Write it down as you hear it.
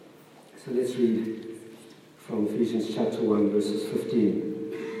So let's read from Ephesians chapter 1, verses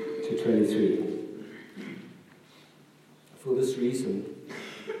 15 to 23. For this reason,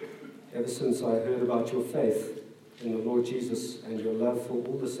 ever since I heard about your faith in the Lord Jesus and your love for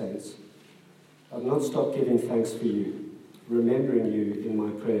all the saints, I've not stopped giving thanks for you, remembering you in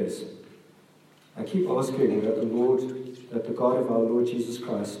my prayers. I keep asking that the God of our Lord Jesus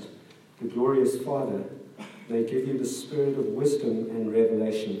Christ, the glorious Father, may give you the spirit of wisdom and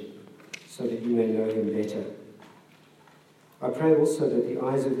revelation, so that you may know him better. I pray also that the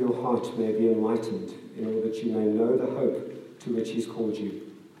eyes of your heart may be enlightened, in order that you may know the hope to which he's called you,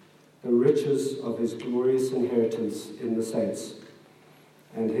 the riches of his glorious inheritance in the saints,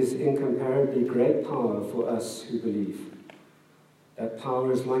 and his incomparably great power for us who believe. That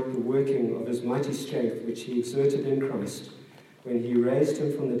power is like the working of his mighty strength, which he exerted in Christ, when he raised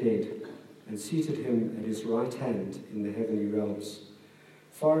him from the dead and seated him at his right hand in the heavenly realms,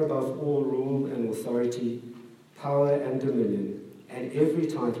 far above all rule and authority, power and dominion, and every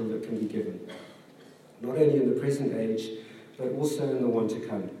title that can be given, not only in the present age, but also in the one to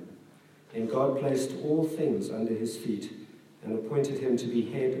come. And God placed all things under his feet, and appointed him to be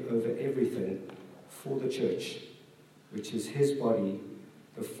head over everything for the church, which is his body,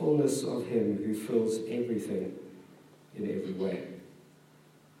 the fullness of him who fills everything in every way.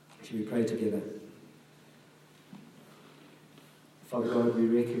 Shall we pray together? Father God, we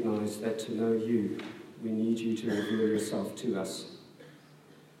recognize that to know you, we need you to reveal yourself to us.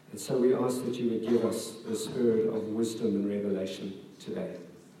 And so we ask that you would give us the spirit of wisdom and revelation today.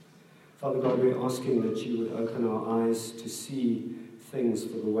 Father God, we're asking that you would open our eyes to see things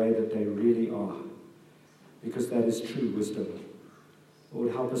for the way that they really are, because that is true wisdom.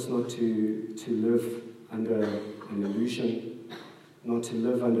 Lord, help us not to live under an illusion, not to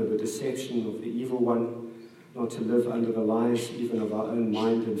live under the deception of the evil one, not to live under the lies even of our own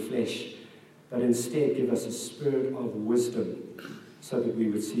mind and flesh, but instead give us a spirit of wisdom so that we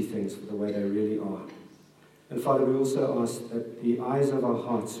would see things for the way they really are. And Father, we also ask that the eyes of our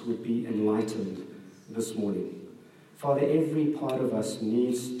hearts would be enlightened this morning. Father, every part of us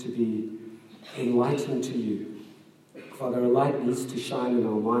needs to be enlightened to you. Father, a light needs to shine in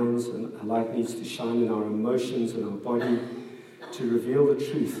our minds, and a light needs to shine in our emotions and our body to reveal the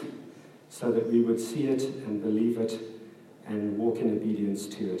truth so that we would see it and believe it and walk in obedience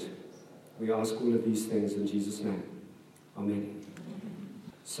to it. We ask all of these things in Jesus' name. Amen.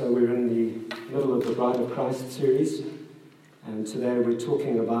 So we're in the middle of the Bride of Christ series, and today we're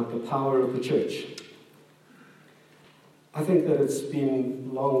talking about the power of the church. I think that it's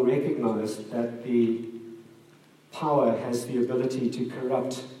been long recognized that the power has the ability to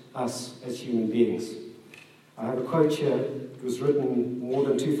corrupt us as human beings. I have a quote here. It was written more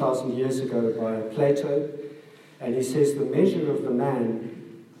than 2,000 years ago by Plato, and he says, "The measure of the man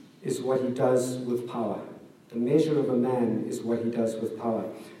is what he does with power." The measure of a man is what he does with power.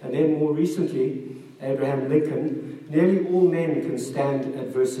 And then more recently, Abraham Lincoln, "Nearly all men can stand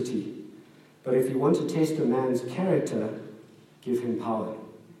adversity, but if you want to test a man's character, give him power."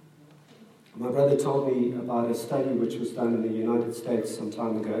 My brother told me about a study which was done in the United States some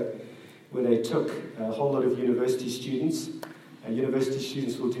time ago, where they took a whole lot of university students. University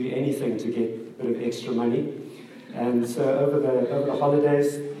students will do anything to get a bit of extra money. And so over the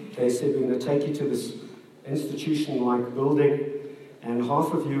holidays, they said, "We're going to take you to this institution-like building, and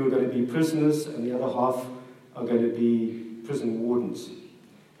half of you are going to be prisoners, and the other half are going to be prison wardens.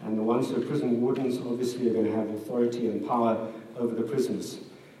 And the ones who are prison wardens obviously are going to have authority and power over the prisoners."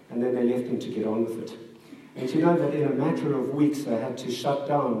 And then they left them to get on with it. And you know that in a matter of weeks they had to shut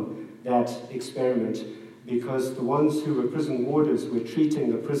down that experiment because the ones who were prison warders were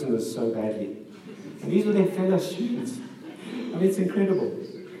treating the prisoners so badly. And these were their fellow students. I mean, it's incredible.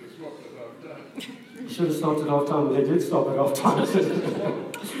 Should have stopped at half-time, but they did stop at half-time.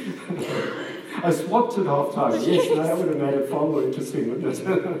 I swapped at half-time. Yes, no, that would have made it far more interesting, wouldn't it?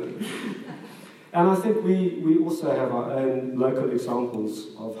 And I think we also have our own local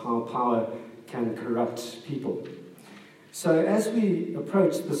examples of how power can corrupt people. So as we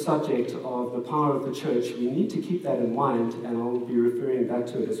approach the subject of the power of the church, we need to keep that in mind, and I'll be referring back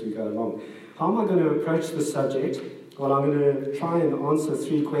to it as we go along. How am I going to approach the subject? Well, I'm going to try and answer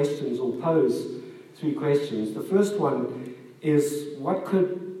three questions, or pose three questions. The first one is, what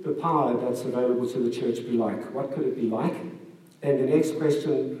could the power that's available to the church be like? What could it be like? And the next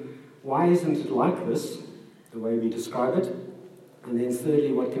question, why isn't it like this, the way we describe it? And then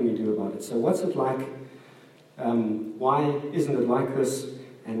thirdly, what can we do about it? So what's it like? Why isn't it like this?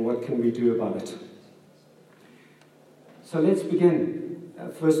 And what can we do about it? So let's begin,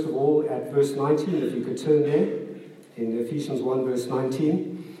 first of all, at verse 19, if you could turn there, in Ephesians 1, verse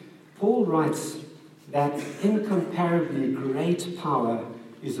 19. Paul writes that incomparably great power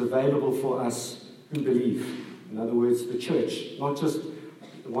is available for us who believe. In other words, the church, not just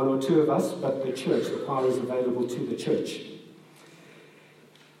one or two of us, but the church. The power is available to the church.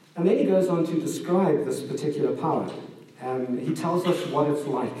 And then he goes on to describe this particular power. He tells us what it's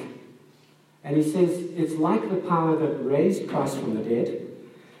like. And he says, it's like the power that raised Christ from the dead,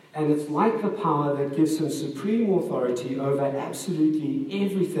 and it's like the power that gives him supreme authority over absolutely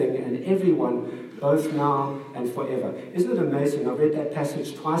everything and everyone, both now and forever. Isn't it amazing? I've read that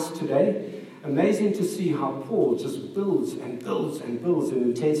passage twice today. Amazing to see how Paul just builds and builds and builds in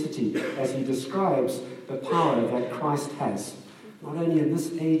intensity as he describes the power that Christ has, not only in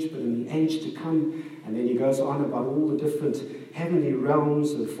this age, but in the age to come. And then he goes on about all the different heavenly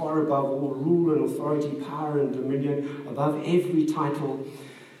realms and far above all rule and authority, power and dominion, above every title.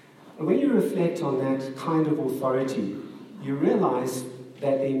 And when you reflect on that kind of authority, you realize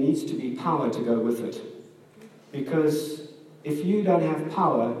that there needs to be power to go with it. Because if you don't have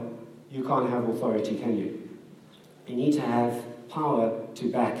power, you can't have authority, can you? You need to have power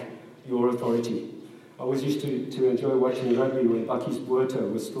to back your authority. I always used to enjoy watching rugby when Bucky's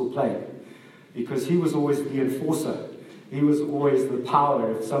Buerta was still playing, because he was always the enforcer. He was always the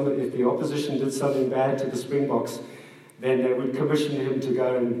power. If the opposition did something bad to the Springboks, then they would commission him to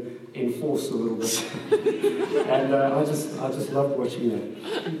go and enforce a little bit. And I just loved watching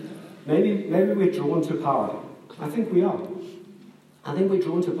that. Maybe we're drawn to power. I think we are. I think we're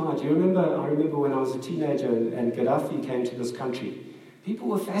drawn to power. Do you remember? I remember when I was a teenager and Gaddafi came to this country. People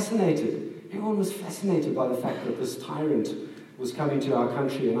were fascinated. Everyone was fascinated by the fact that this tyrant was coming to our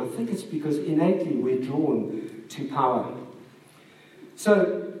country. And I think it's because innately we're drawn to power.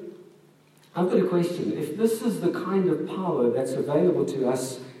 So, I've got a question. If this is the kind of power that's available to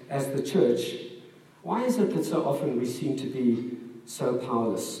us as the church, why is it that so often we seem to be so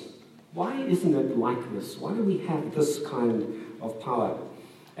powerless? Why isn't it like this? Why do we have this kind of power?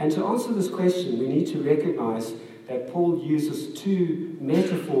 And to answer this question, we need to recognize that Paul uses two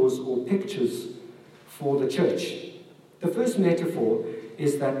metaphors or pictures for the church. The first metaphor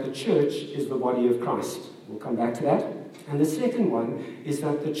is that the church is the body of Christ. We'll come back to that. And the second one is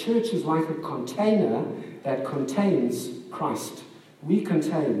that the church is like a container that contains Christ. We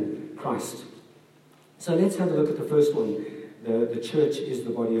contain Christ. So let's have a look at the first one. The church is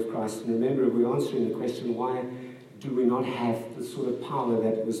the body of Christ. And remember, we're answering the question, why do we not have the sort of power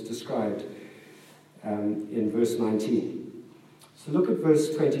that was described in verse 19? So look at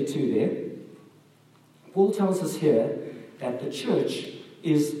verse 22 there. Paul tells us here that the church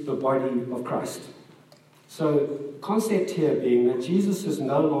is the body of Christ. So concept here being that Jesus is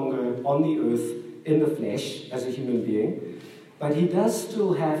no longer on the earth in the flesh as a human being, but he does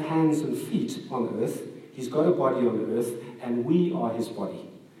still have hands and feet on earth. He's got a body on earth, and we are his body.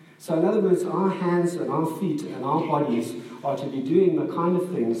 So in other words, our hands and our feet and our bodies are to be doing the kind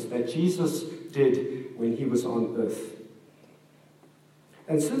of things that Jesus did when he was on earth.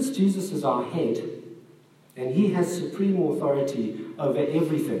 And since Jesus is our head, and he has supreme authority over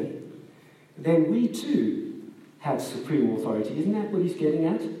everything, then we too have supreme authority. Isn't that what he's getting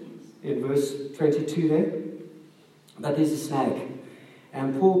at in verse 22 there? But there's a snag.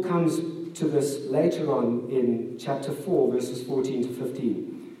 And Paul comes to this later on in chapter 4, verses 14 to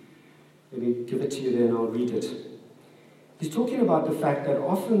 15. Let me give it to you there and I'll read it. He's talking about the fact that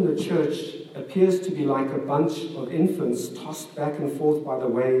often the church appears to be like a bunch of infants tossed back and forth by the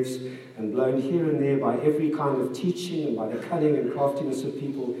waves and blown here and there by every kind of teaching and by the cunning and craftiness of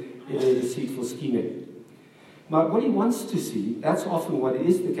people in their deceitful scheming. Now, what he wants to see, that's often what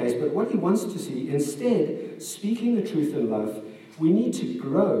is the case, but what he wants to see, instead, speaking the truth in love, we need to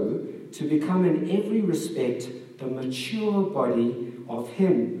grow to become in every respect the mature body of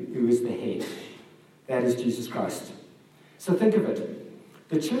him who is the head. That is Jesus Christ. So think of it.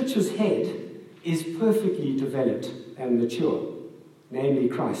 The church's head is perfectly developed and mature, namely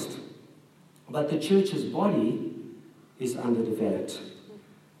Christ. But the church's body is underdeveloped.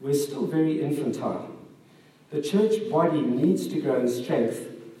 We're still very infantile. The church body needs to grow in strength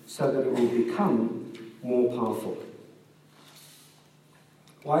so that it will become more powerful.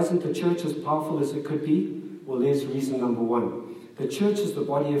 Why isn't the church as powerful as it could be? Well, there's reason number one. The church is the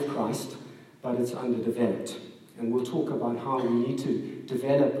body of Christ, but it's underdeveloped. And we'll talk about how we need to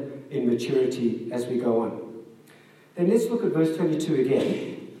develop in maturity as we go on. Then let's look at verse 22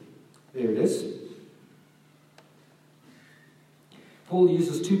 again. There it is. Paul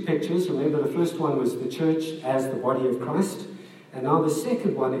uses two pictures. Remember, the first one was the church as the body of Christ. And now the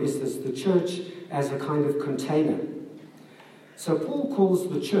second one is the church as a kind of container. So Paul calls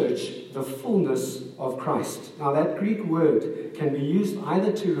the church the fullness of Christ. Now that Greek word can be used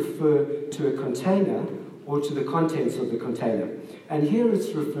either to refer to a container or to the contents of the container. And here it's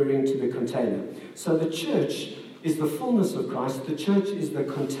referring to the container. So the church is the fullness of Christ. The church is the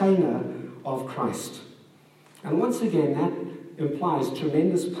container of Christ. And once again, that implies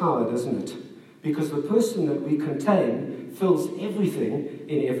tremendous power, doesn't it? Because the person that we contain fills everything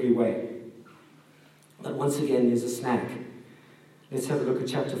in every way. But once again, there's a snag. Let's have a look at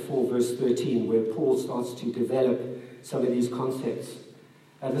chapter 4, verse 13, where Paul starts to develop some of these concepts.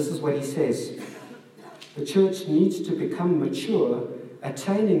 And this is what he says. The church needs to become mature,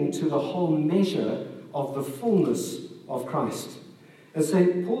 attaining to the whole measure of the fullness of Christ. And so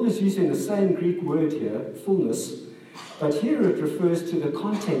Paul is using the same Greek word here, fullness, but here it refers to the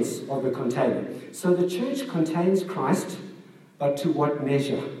contents of the container. So the church contains Christ, but to what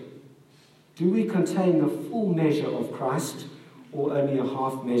measure? Do we contain the full measure of Christ or only a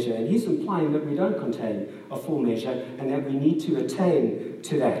half measure? And he's implying that we don't contain a full measure and that we need to attain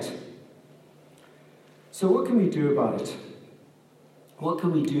to that. So what can we do about it? What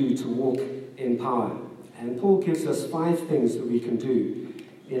can we do to walk in power? And Paul gives us 5 things that we can do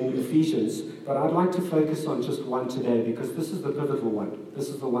in Ephesians, but I'd like to focus on just one today because this is the pivotal one. This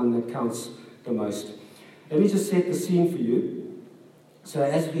is the one that counts the most. Let me just set the scene for you. So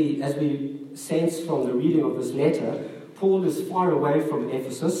as we sense from the reading of this letter, Paul is far away from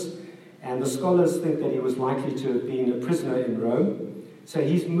Ephesus, and the scholars think that he was likely to have been a prisoner in Rome. So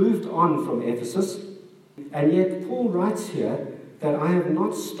he's moved on from Ephesus, and yet Paul writes here that I have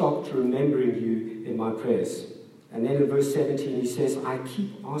not stopped remembering you in my prayers. And then in verse 17 he says, I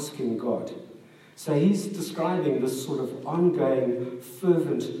keep asking God. So he's describing this sort of ongoing,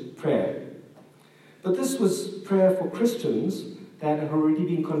 fervent prayer. But this was prayer for Christians that had already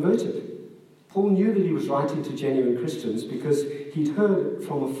been converted. Paul knew that he was writing to genuine Christians because he'd heard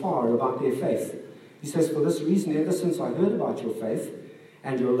from afar about their faith. He says, for this reason, ever since I heard about your faith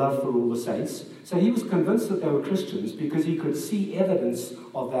and your love for all the saints. So he was convinced that they were Christians because he could see evidence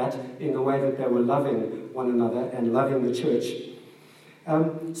of that in the way that they were loving one another and loving the church.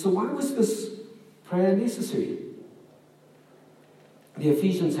 So why was this prayer necessary? The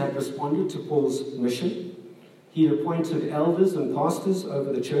Ephesians had responded to Paul's mission. He appointed elders and pastors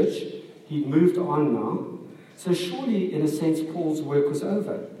over the church. He'd moved on now. So surely, in a sense, Paul's work was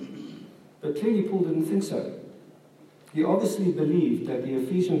over. But clearly Paul didn't think so. He obviously believed that the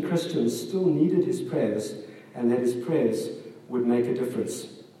Ephesian Christians still needed his prayers and that his prayers would make a difference.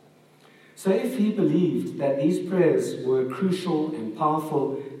 So if he believed that these prayers were crucial and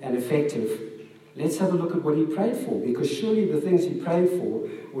powerful and effective, let's have a look at what he prayed for, because surely the things he prayed for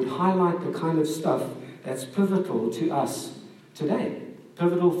would highlight the kind of stuff that's pivotal to us today,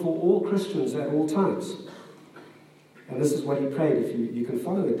 pivotal for all Christians at all times. And this is what he prayed, if you can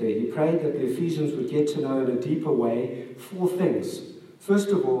follow it there. He prayed that the Ephesians would get to know in a deeper way 4 things. First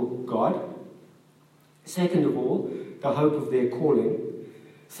of all, God. Second of all, the hope of their calling.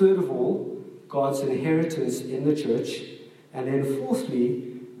 Third of all, God's inheritance in the church. And then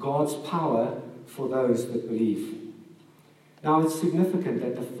fourthly, God's power for those that believe. Now it's significant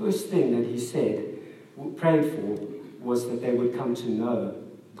that the first thing that he said, prayed for, was that they would come to know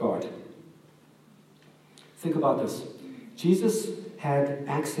God. Think about this. Jesus had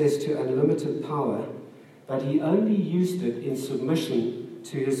access to unlimited power, but he only used it in submission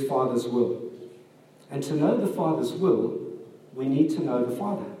to his Father's will. And to know the Father's will, we need to know the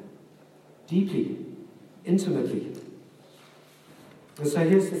Father. Deeply, intimately. And so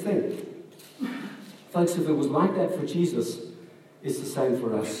here's the thing. Folks, if it was like that for Jesus, it's the same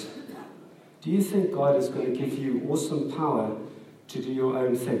for us. Do you think God is going to give you awesome power to do your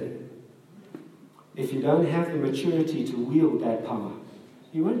own thing? If you don't have the maturity to wield that power,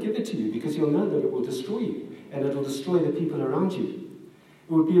 he won't give it to you because he'll know that it will destroy you and it will destroy the people around you.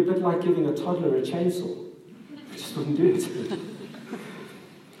 It would be a bit like giving a toddler a chainsaw. I just wouldn't do it.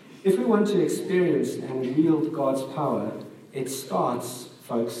 If we want to experience and wield God's power, it starts,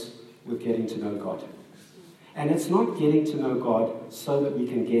 folks, with getting to know God. And it's not getting to know God so that we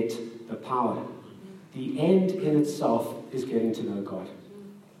can get the power. The end in itself is getting to know God.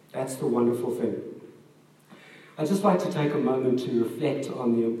 That's the wonderful thing. I'd just like to take a moment to reflect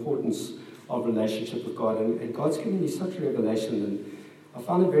on the importance of relationship with God. And God's given me such a revelation, and I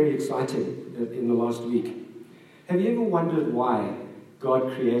found it very exciting in the last week. Have you ever wondered why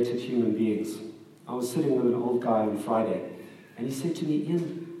God created human beings? I was sitting with an old guy on Friday, and he said to me,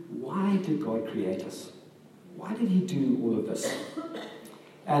 Ian, why did God create us? Why did he do all of this?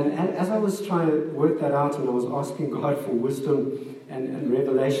 And as I was trying to work that out and I was asking God for wisdom and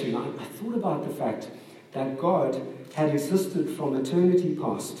revelation, I thought about the fact that God had existed from eternity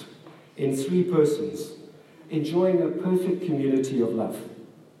past in three persons, enjoying a perfect community of love.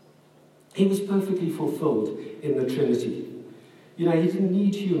 He was perfectly fulfilled in the Trinity. You know, he didn't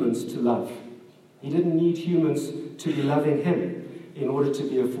need humans to love. He didn't need humans to be loving him in order to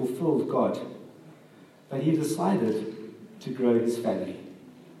be a fulfilled God. But he decided to grow his family.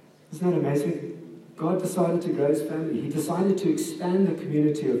 Isn't that amazing? God decided to grow his family. He decided to expand the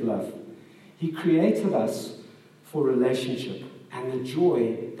community of love. He created us for relationship and the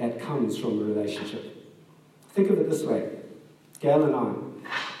joy that comes from a relationship. Think of it this way. Gail and I,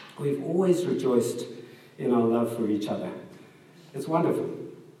 we've always rejoiced in our love for each other. It's wonderful.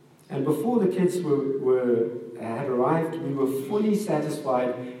 And before the kids had arrived, we were fully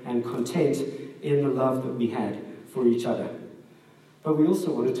satisfied and content in the love that we had for each other. But we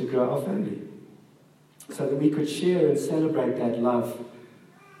also wanted to grow our family so that we could share and celebrate that love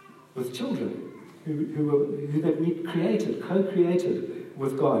with children who that we created, co-created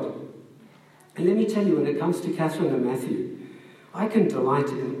with God. And let me tell you, when it comes to Catherine and Matthew, I can delight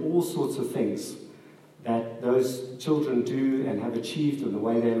in all sorts of things that those children do and have achieved in the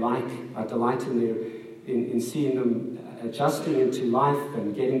way they like. I delight in seeing them adjusting into life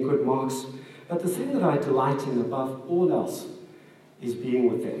and getting good marks. But the thing that I delight in above all else is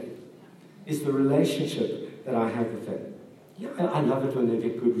being with them, is the relationship that I have with them. Yeah, I love it when they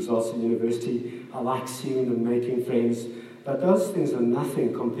get good results in university. I like seeing them making friends. But those things are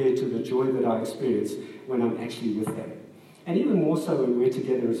nothing compared to the joy that I experience when I'm actually with them. And even more so when we're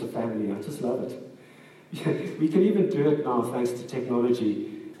together as a family. I just love it. We can even do it now thanks to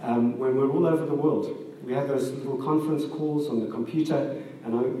technology when we're all over the world. We have those little conference calls on the computer,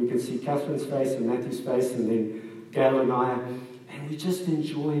 and we can see Catherine's face and Matthew's face, and then Gail and I, and we just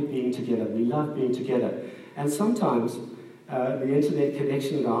enjoy being together. We love being together. And sometimes the internet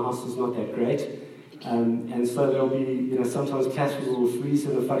connection in our house is not that great, and so there'll be, sometimes Catherine will freeze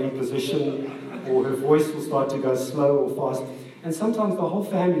in a funny position, or her voice will start to go slow or fast. And sometimes the whole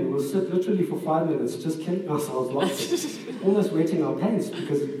family will sit literally for 5 minutes just killing ourselves laughing, almost wetting our pants,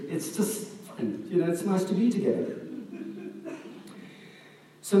 because it's just fun. It's nice to be together.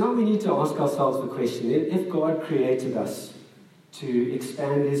 So now we need to ask ourselves the question, if God created us to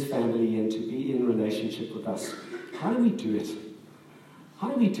expand his family and to be in relationship with us, how do we do it? How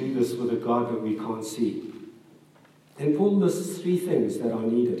do we do this with a God that we can't see? And Paul lists 3 things that are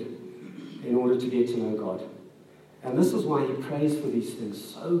needed in order to get to know God. And this is why he prays for these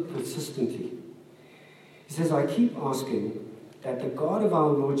things so persistently. He says, I keep asking that the God of our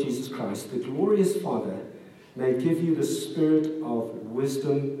Lord Jesus Christ, the glorious Father, may give you the spirit of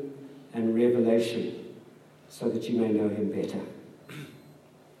wisdom and revelation so that you may know him better.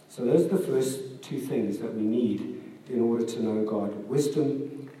 So those are the first 2 things that we need in order to know God,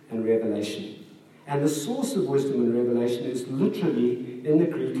 wisdom and revelation. And the source of wisdom and revelation is literally, in the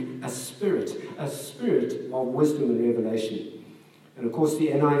Greek, a spirit of wisdom and revelation. And of course, the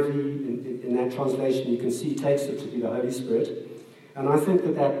NIV, in that translation, you can see, takes it to be the Holy Spirit. And I think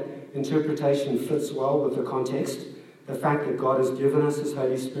that interpretation fits well with the context. The fact that God has given us his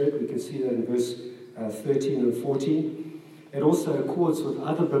Holy Spirit, we can see that in verse 13 and 14. It also accords with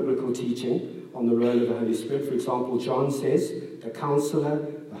other biblical teaching on the role of the Holy Spirit. For example, John says, the Counselor,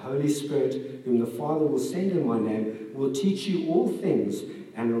 the Holy Spirit, whom the Father will send in my name, will teach you all things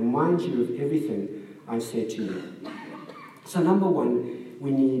and remind you of everything I said to you. So number 1,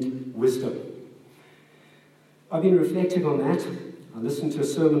 we need wisdom. I've been reflecting on that. I listened to a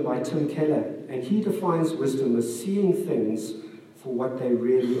sermon by Tim Keller, and he defines wisdom as seeing things for what they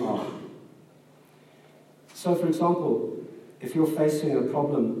really are. So, for example, if you're facing a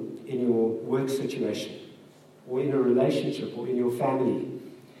problem in your work situation, or in a relationship, or in your family,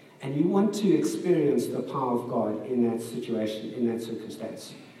 and you want to experience the power of God in that situation, in that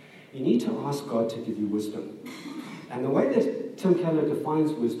circumstance, you need to ask God to give you wisdom. And the way that Tim Keller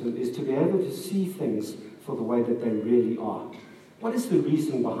defines wisdom is to be able to see things for the way that they really are. What is the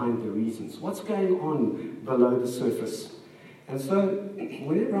reason behind the reasons? What's going on below the surface? And so,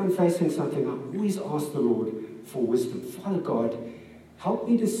 whenever I'm facing something, I always ask the Lord for wisdom. Father God, help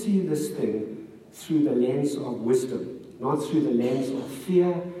me to see this thing through the lens of wisdom, not through the lens of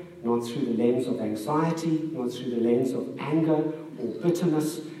fear, not through the lens of anxiety, not through the lens of anger or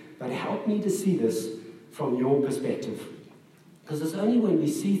bitterness, but help me to see this from your perspective. Because it's only when we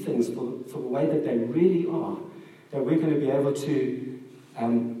see things for the way that they really are that we're going to be able to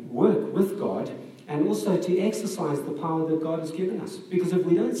work with God and also to exercise the power that God has given us. Because if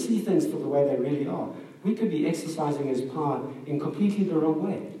we don't see things for the way they really are, we could be exercising his power in completely the wrong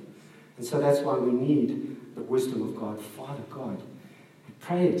way. And so that's why we need the wisdom of God. Father God,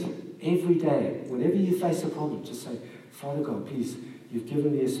 Pray it every day. Whenever you face a problem, just say, Father God, please, you've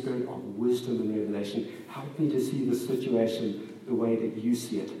given me a spirit of wisdom and revelation. Help me to see the situation the way that you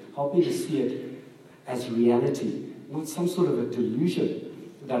see it. Help me to see it as reality, not some sort of a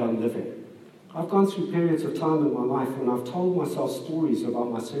delusion that I'm living. I've gone through periods of time in my life when I've told myself stories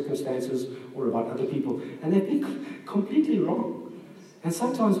about my circumstances or about other people, and they've been completely wrong. And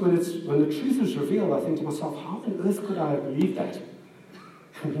sometimes when the truth is revealed, I think to myself, how on earth could I have believed that?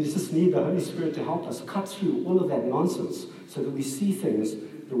 And we just need the Holy Spirit to help us cut through all of that nonsense so that we see things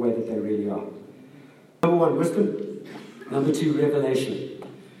the way that they really are. Number 1, wisdom. Number 2, revelation.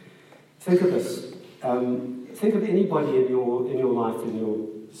 Think of this. Think of anybody in your life, in your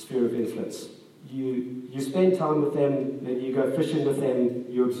sphere of influence. You spend time with them, maybe you go fishing with them,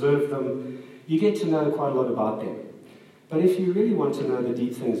 you observe them, you get to know quite a lot about them. But if you really want to know the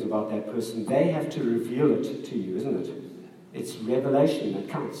deep things about that person, they have to reveal it to you, isn't it? It's revelation that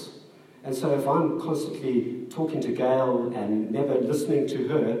counts. And so if I'm constantly talking to Gail and never listening to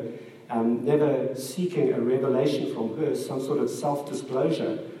her, never seeking a revelation from her, some sort of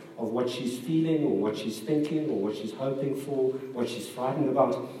self-disclosure of what she's feeling or what she's thinking or what she's hoping for, what she's frightened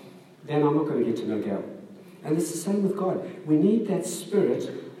about, then I'm not going to get to know Gail. And it's the same with God. We need that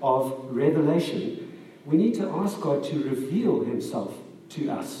spirit of revelation. We need to ask God to reveal himself to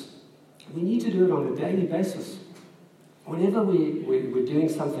us. We need to do it on a daily basis. Whenever we're doing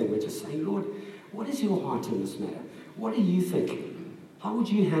something, we're just saying, Lord, what is your heart in this matter? What are you thinking? How would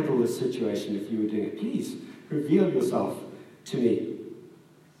you handle this situation if you were doing it? Please reveal yourself to me.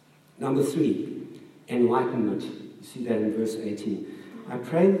 Number 3, enlightenment. You see that in verse 18. I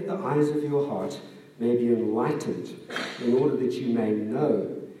pray that the eyes of your heart may be enlightened in order that you may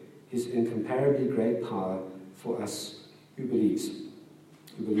know his incomparably great power for us who believe.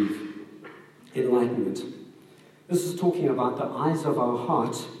 Enlightenment. This is talking about the eyes of our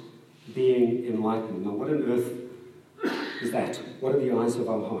heart being enlightened. Now, what on earth is that? What are the eyes of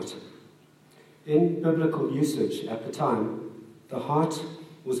our heart? In biblical usage at the time, the heart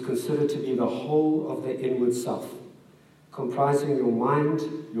was considered to be the whole of the inward self, comprising your mind,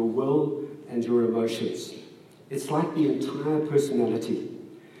 your will, and your emotions. It's like the entire personality.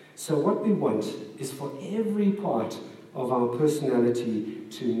 So what we want is for every part of our personality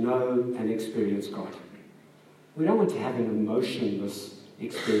to know and experience God. We don't want to have an emotionless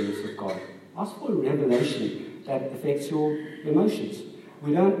experience of God. Ask for a revelation that affects your emotions.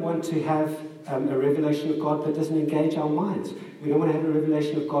 We don't want to have a revelation of God that doesn't engage our minds. We don't want to have a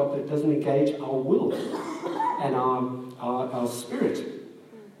revelation of God that doesn't engage our will and our spirit.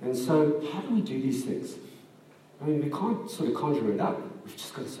 And so, how do we do these things? I mean, we can't sort of conjure it up. We've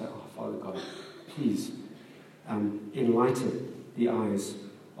just got to say, oh, Father God, please enlighten the eyes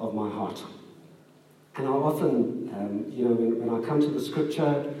of my heart. And I often, when I come to the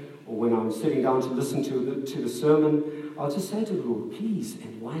scripture or when I'm sitting down to listen to the sermon, I'll just say to the Lord, please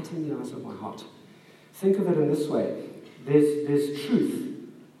enlighten the eyes of my heart. Think of it in this way. There's truth,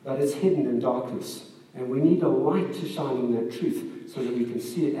 but it's hidden in darkness. And we need a light to shine on that truth so that we can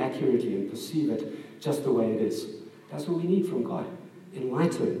see it accurately and perceive it just the way it is. That's what we need from God.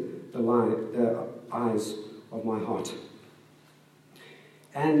 Enlighten the eyes of my heart.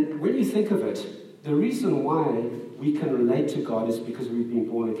 And when you think of it, the reason why we can relate to God is because we've been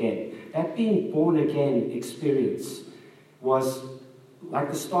born again. That being born again experience was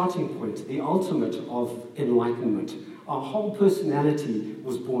like the starting point, the ultimate of enlightenment. Our whole personality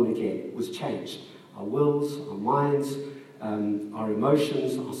was born again, was changed. Our wills, our minds, our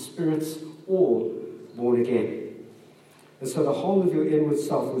emotions, our spirits, all born again. And so the whole of your inward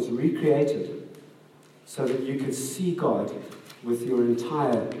self was recreated so that you could see God with your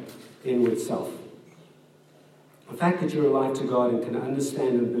entire inward self. The fact that you're alive to God and can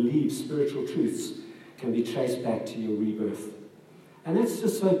understand and believe spiritual truths can be traced back to your rebirth. And that's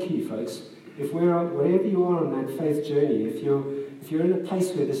just so key, folks. Wherever you are on that faith journey, if you're in a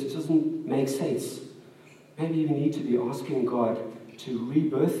place where this doesn't make sense, maybe you need to be asking God to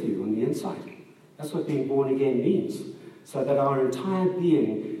rebirth you on the inside. That's what being born again means. So that our entire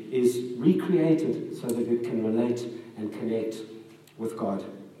being is recreated so that it can relate and connect with God.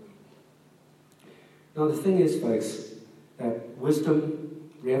 Now the thing is, folks, that wisdom,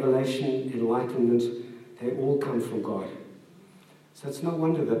 revelation, enlightenment, they all come from God. So it's no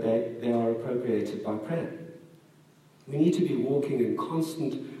wonder that they are appropriated by prayer. We need to be walking in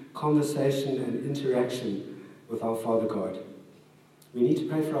constant conversation and interaction with our Father God. We need to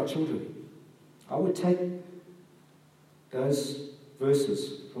pray for our children. I would take those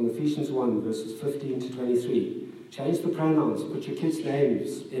verses from Ephesians 1, verses 15 to 23. Change the pronouns, put your kids'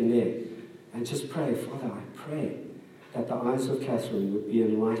 names in there, and just pray, Father, I pray that the eyes of Catherine would be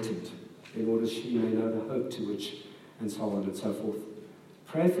enlightened in order she may know the hope to which, and so on and so forth.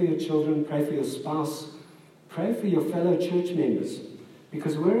 Pray for your children, pray for your spouse, pray for your fellow church members,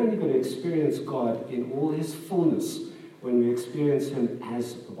 because we're only going to experience God in all his fullness when we experience him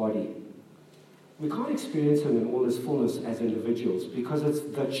as a body. We can't experience him in all his fullness as individuals, because it's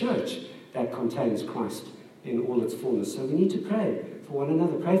the church that contains Christ in all its fullness. So we need to pray for one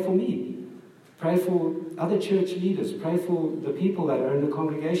another. Pray for me. Pray for other church leaders. Pray for the people that are in the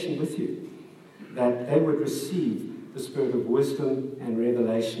congregation with you, that they would receive the spirit of wisdom and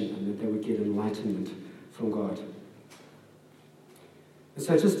revelation, and that they would get enlightenment from God. And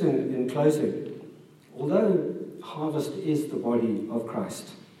so just in closing, although Harvest is the body of Christ,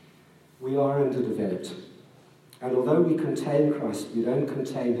 we are underdeveloped. And although we contain Christ, we don't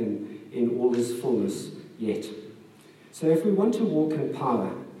contain him in all his fullness yet. So if we want to walk in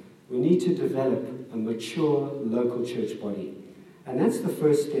power, we need to develop a mature local church body. And that's the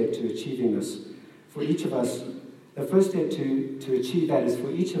first step to achieving this. For each of us, the first step to achieve that is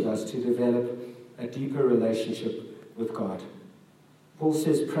for each of us to develop a deeper relationship with God. Paul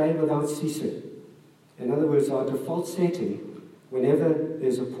says, pray without ceasing. In other words, our default setting, whenever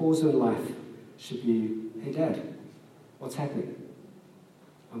there's a pause in life, should be, hey, Dad, what's happening?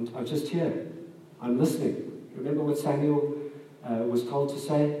 I'm just here. I'm listening. Remember what Samuel was told to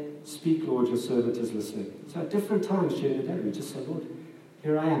say? Speak, Lord, your servant is listening. So at different times during the day, we just say, Lord,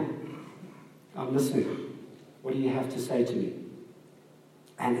 here I am. I'm listening. What do you have to say to me?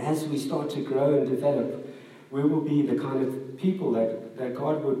 And as we start to grow and develop, we will be the kind of people that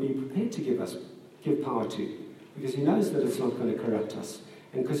God would be prepared to give power to, because he knows that it's not going to corrupt us,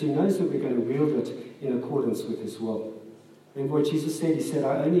 and because he knows that we're going to wield it in accordance with his will. Remember what Jesus said? He said,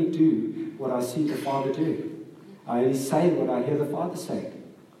 I only do what I see the Father do. I only say what I hear the Father say.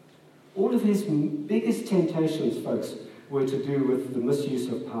 All of his biggest temptations, folks, were to do with the misuse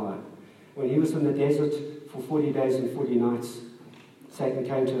of power. When he was in the desert for 40 days and 40 nights, Satan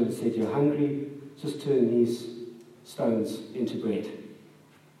came to him and said, you're hungry, just turn these stones into bread.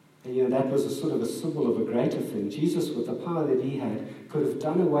 And that was a sort of a symbol of a greater thing. Jesus, with the power that he had, could have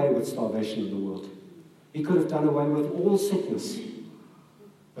done away with starvation in the world. He could have done away with all sickness.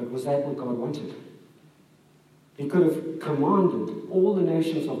 But was that what God wanted? He could have commanded all the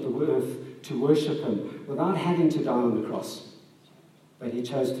nations of the earth to worship him without having to die on the cross. But he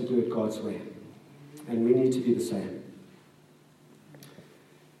chose to do it God's way. And we need to be the same.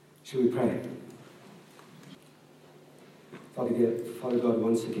 Shall we pray? Father God,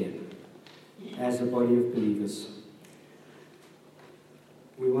 once again, as a body of believers,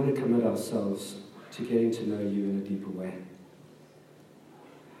 we want to commit ourselves to getting to know you in a deeper way.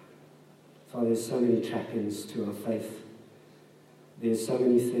 Father, there's so many trappings to our faith. There's so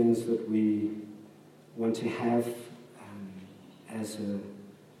many things that we want to have as an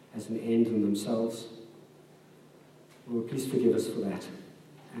end in themselves. Lord, please forgive us for that.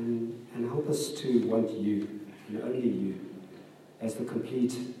 And help us to want you, and only you, as the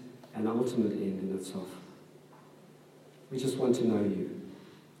complete and ultimate end in itself. We just want to know you.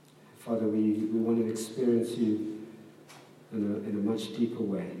 Father, we want to experience you in a much deeper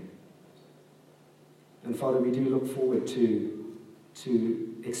way. And Father, we do look forward to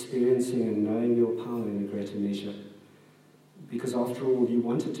experiencing and knowing your power in a greater measure. Because after all, you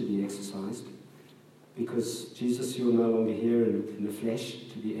want it to be exercised. Because Jesus, you're no longer here in the flesh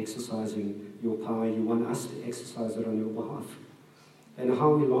to be exercising your power. You want us to exercise it on your behalf. And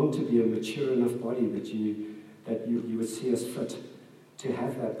how we long to be a mature enough body that you would see us fit to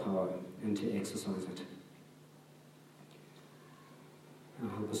have that power and to exercise it.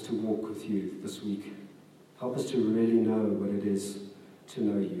 And help us to walk with you this week. Help us to really know what it is to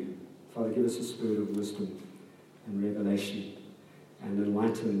know you. Father, give us a spirit of wisdom and revelation, and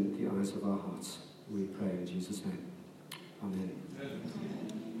enlighten the eyes of our hearts. We pray in Jesus' name. Amen.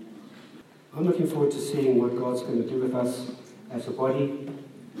 I'm looking forward to seeing what God's going to do with us as a body,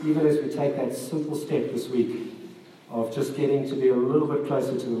 even as we take that simple step this week of just getting to be a little bit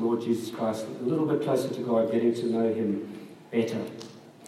closer to the Lord Jesus Christ, a little bit closer to God, getting to know him better.